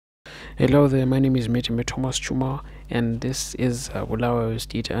Hello there, my name is Metime Thomas Chuma, and this is Bulawayo's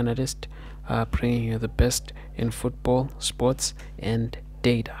data analyst, bringing you the best in football, sports, and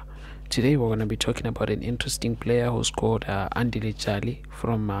data. Today, we're going to be talking about an interesting player who's called Andile Jali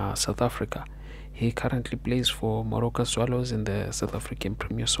from South Africa. He currently plays for Morocco Swallows in the South African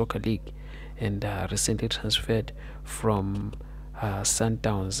Premier Soccer League, and recently transferred from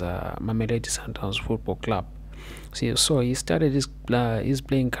Sundowns, Mamelodi Sundowns Football Club. So he started his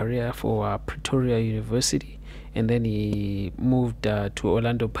playing career for Pretoria University, and then he moved to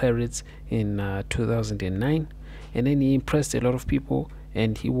Orlando Pirates in 2009, and then he impressed a lot of people,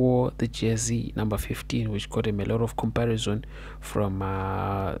 and he wore the jersey number 15, which got him a lot of comparison from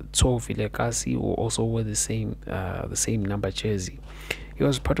Tso Vilekasi, who also wore the same number jersey. He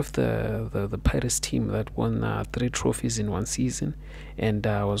was part of the Pirates team that won 3 trophies in one season, and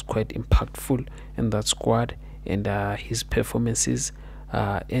was quite impactful in that squad. And his performances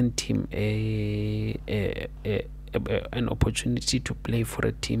earned him an opportunity to play for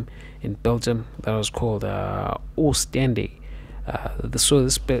a team in Belgium that was called Oostende.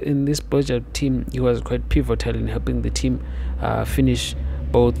 In this Belgium team, he was quite pivotal in helping the team finish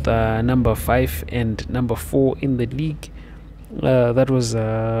both number 5 and number 4 in the league. That was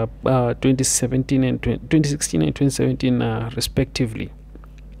 2016 and 2017 respectively.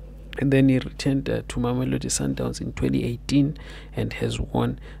 And then he returned to Mamelodi Sundowns in 2018 and has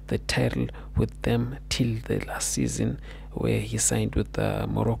won the title with them till the last season, where he signed with the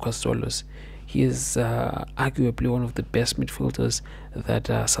Morocco Swallows. He is arguably one of the best midfielders that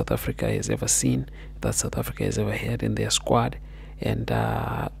South Africa has ever seen, that South Africa has ever had in their squad. And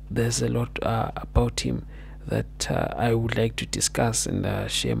there's a lot about him that I would like to discuss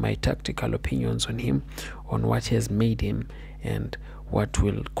and share my tactical opinions on him, on what has made him and what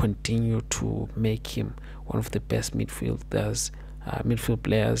will continue to make him one of the best midfield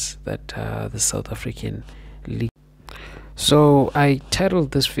players that the South African league. So I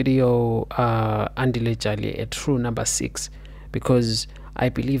titled this video Andile Jali, a true number 6, because I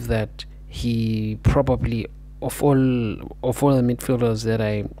believe that he probably, of all the midfielders that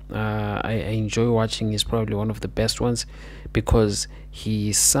I enjoy watching, is probably one of the best ones, because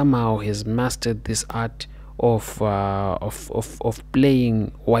he somehow has mastered this art of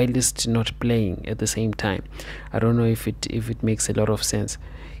playing whilst not playing at the same time. I don't know if it makes a lot of sense.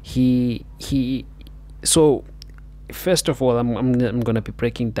 So first of all, I'm gonna be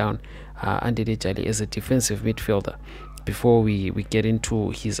breaking down Andile Jali as a defensive midfielder before we get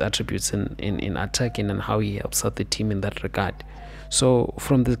into his attributes in attacking and how he helps out the team in that regard. So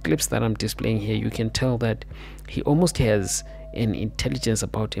from the clips that I'm displaying here, you can tell that he almost has an intelligence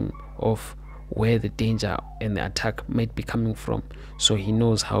about him of where the danger and the attack might be coming from. So he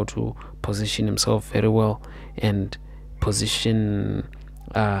knows how to position himself very well and position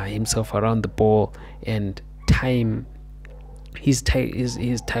himself around the ball and time his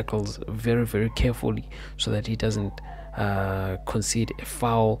tackles very, very carefully, so that he doesn't concede a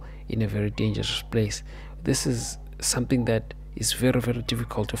foul in a very dangerous place. This is something that is very, very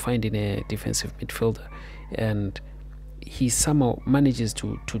difficult to find in a defensive midfielder, and he somehow manages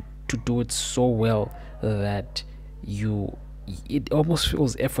to do it so well that it almost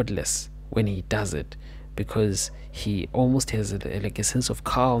feels effortless when he does it, because he almost has like a sense of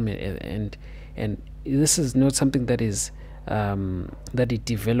calm, and this is not something that is that he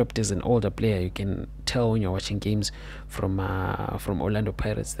developed as an older player. You can tell when you're watching games from Orlando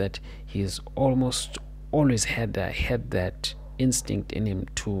Pirates that he's almost always had that instinct in him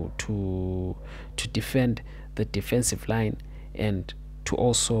to defend the defensive line, and to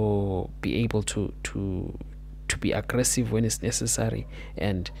also be able to be aggressive when it's necessary,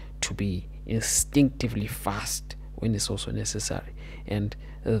 and to be instinctively fast when it's also necessary. And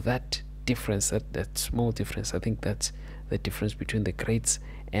that difference, that small difference, I think that's the difference between the greats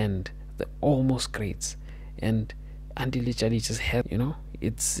and the almost greats. And Andile Jali just had,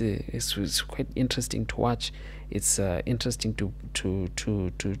 it's quite interesting to watch. It's interesting to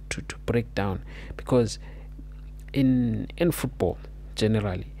break down, because in football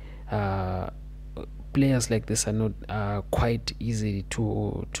generally, players like this are not quite easy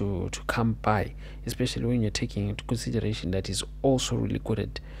to come by, especially when you're taking into consideration that he's also really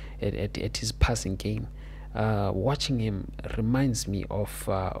good at his passing game. Watching him reminds me of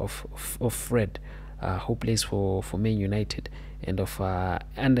Fred, who plays for Man United, and of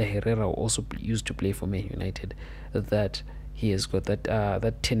Ander Herrera, who also used to play for Man United. That he has got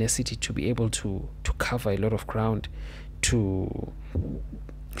that tenacity to be able to cover a lot of ground, to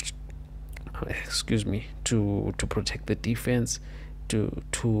protect the defense,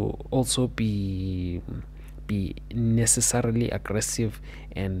 to also be be necessarily aggressive,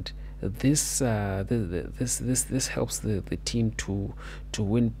 and this helps the team to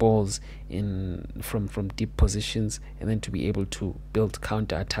win balls in from deep positions, and then to be able to build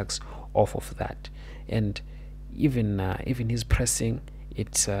counter attacks off of that. And even his pressing,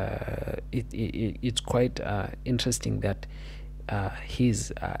 it's quite interesting that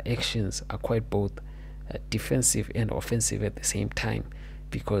his actions are quite both defensive and offensive at the same time,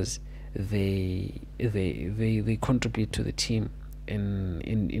 because they contribute to the team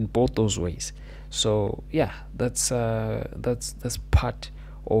in both those ways. So yeah, that's part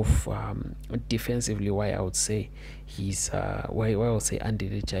of defensively why I would say he's why I would say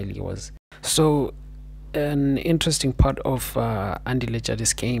Andile Jali was so. An interesting part of Andile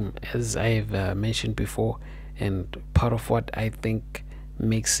Jali's game, as I've mentioned before, and part of what I think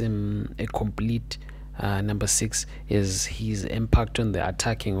makes him a complete number six, is his impact on the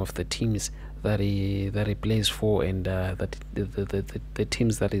attacking of the teams that he plays for, and that the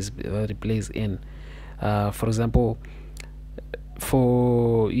teams that he plays in. For example,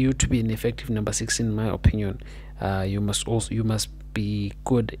 for you to be an effective number six, in my opinion, you must be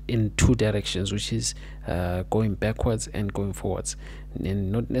good in two directions, which is going backwards and going forwards,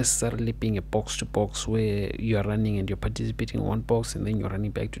 and not necessarily being a box to box where you are running and you're participating in one box and then you're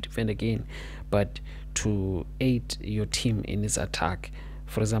running back to defend again, but to aid your team in its attack.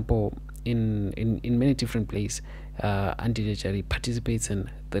 For example, in many different plays, Andile Jali participates in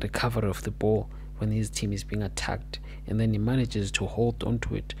the recovery of the ball when his team is being attacked, and then he manages to hold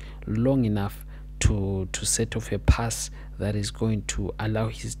onto it long enough to set off a pass that is going to allow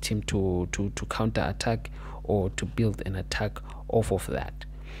his team to counter attack, or to build an attack off of that.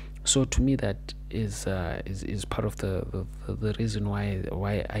 So to me, that is part of the reason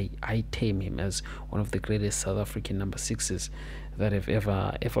why I term him as one of the greatest South African number sixes that have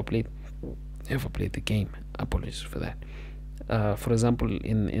ever played the game. Apologies for that. For example,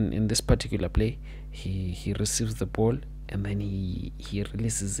 in this particular play, he receives the ball, and then he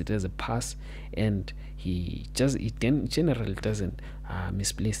releases it as a pass, and he generally doesn't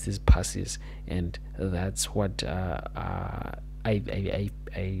misplace these passes, and that's what I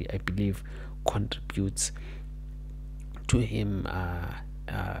believe contributes to him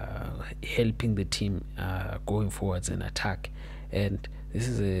helping the team going forwards and attack. And this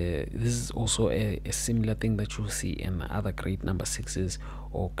is also a similar thing that you'll see in other great number sixes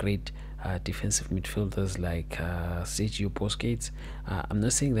or great defensive midfielders like Sergio Busquets. I'm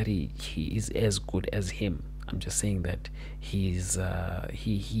not saying that he is as good as him. I'm just saying that he has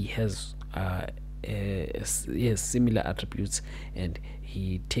similar attributes, and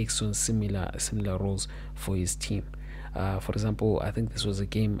he takes on similar roles for his team. For example, I think this was a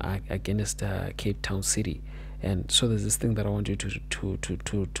game against Cape Town City, and so there's this thing that I want you to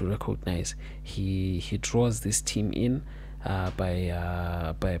recognize. He draws this team in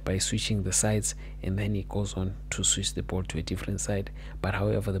by switching the sides, and then he goes on to switch the ball to a different side. But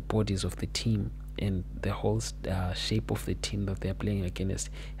however, the bodies of the team and the whole shape of the team that they're playing against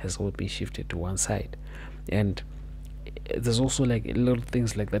has all been shifted to one side. And there's also like little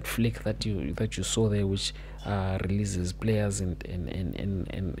things like that flick that you saw there, which releases players and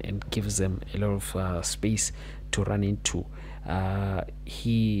gives them a lot of space to run into.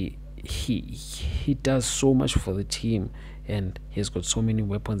 He does so much for the team, and he's got so many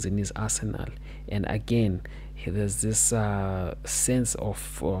weapons in his arsenal. And again, there's this sense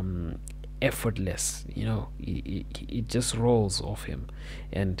of effortless, it just rolls off him.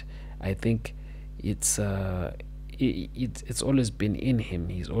 And I think it's always been in him.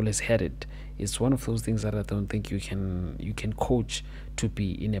 He's always had it. It's one of those things that I don't think you can coach to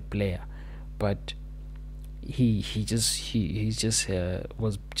be in a player, but he just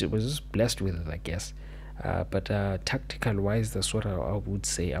was just blessed with it, I guess. But tactical wise, that's what I would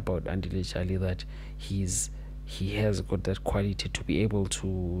say about Andile Jali, that he has got that quality to be able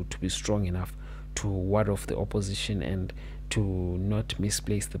to be strong enough to ward off the opposition and to not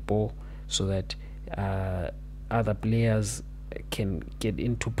misplace the ball, so that other players can get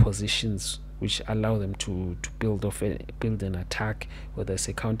into positions which allow them to build an attack, whether it's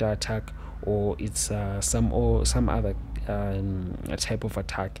a counter attack or it's some other type of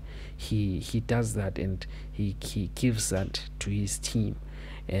attack. He does that, and he gives that to his team.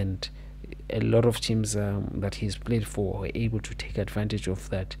 And a lot of teams that he's played for are able to take advantage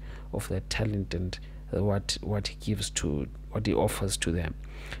of that talent and what he offers to them.